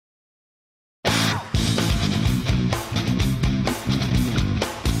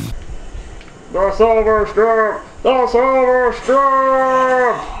The silver strip! The silver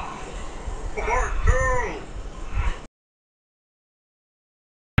strip! Part 2!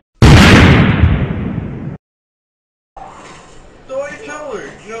 So I tell her,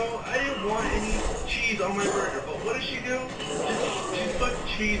 I didn't want any cheese on my burger, but what did she do? She put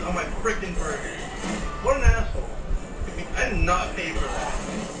cheese on my frickin' burger. What an asshole. I did not pay for that.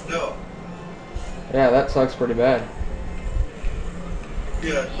 No. Yeah, that sucks pretty bad.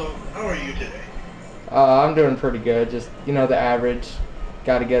 Yeah, so how are you today? I'm doing pretty good. Just, the average.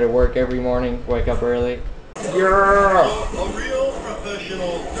 Gotta get to work every morning, wake up early. Yeah! So, a real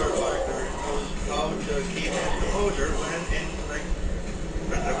professional dirt biker knows how to keep his composure when in,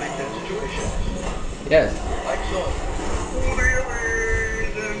 randomly tense situations. Yes. Like so.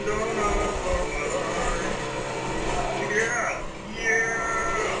 Wheelies and donuts for my life. Yeah! Yeah!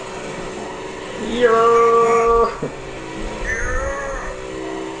 Yeah! Yeah!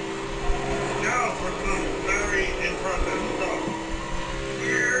 Now for some very impressive stuff.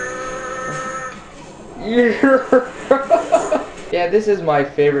 Yeah! Yeah, this is my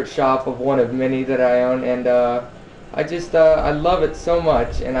favorite shop of one of many that I own, and I love it so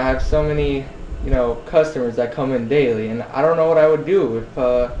much, and I have so many, customers that come in daily, and I don't know what I would do if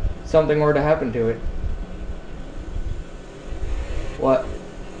something were to happen to it. What?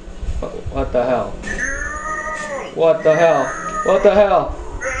 What the hell? What the hell? What the hell?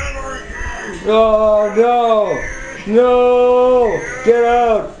 No, no, no! Get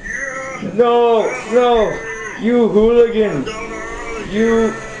out! No, no! You hooligan!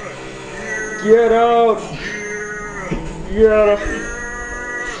 You get out! Get out!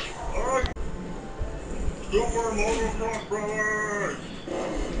 Super Motocross Brothers!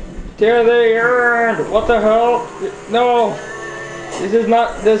 There they are! What the hell? No! This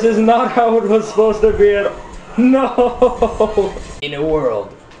is not how it was supposed to be at. No! In a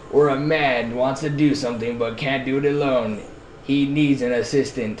world where a man wants to do something but can't do it alone, he needs an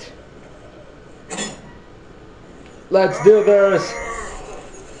assistant. Let's do this!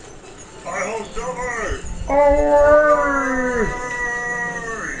 I hope Silver! Oh!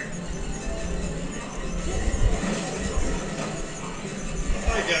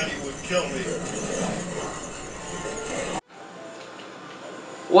 My daddy would kill me.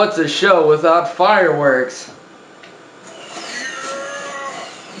 What's a show without fireworks?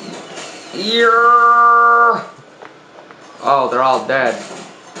 Yeah! Oh, they're all dead.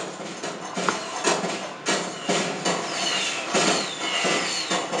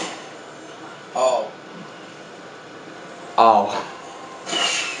 Oh. Oh.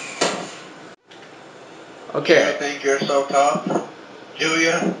 Okay. You think you're so tough? Do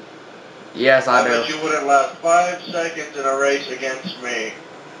you? Yes, I bet do. you wouldn't last 5 seconds in a race against me.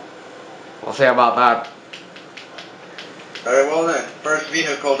 We'll see about that. Very well then. First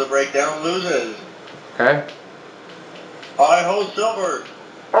vehicle to break down loses. Okay. I hold Silver.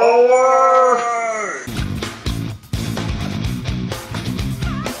 Over!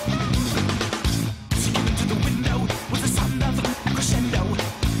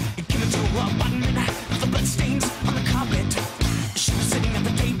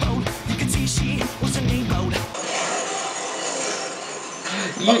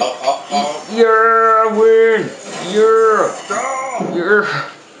 You're a win! You're! No! You're!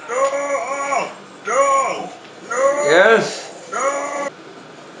 No! No! No! Yes! No!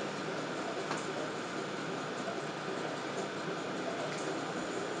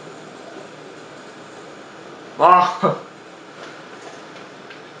 Ah!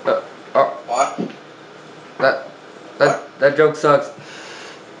 What? That joke sucks.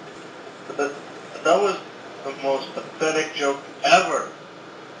 That was the most pathetic joke ever.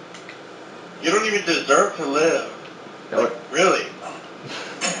 You don't even deserve to live. Like, really?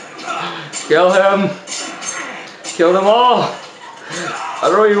 Kill him! Kill them all! I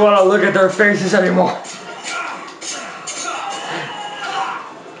don't even want to look at their faces anymore.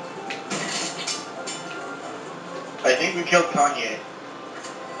 I think we killed Kanye.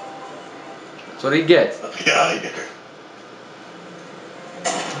 That's what he gets. Let's get out of here.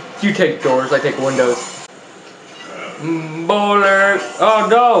 You take doors, I take windows. Bowler! Oh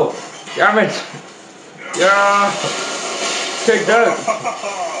no! Damn it! Yeah! Take that!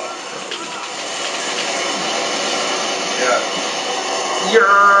 Yeah.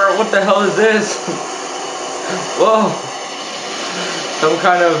 Yeah! What the hell is this? Whoa! Some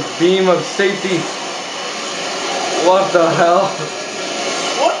kind of beam of safety. What the hell?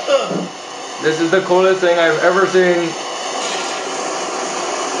 What the? This is the coolest thing I've ever seen.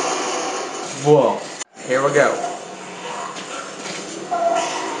 Whoa. Here we go.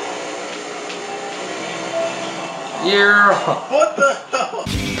 Yeah. What the hell?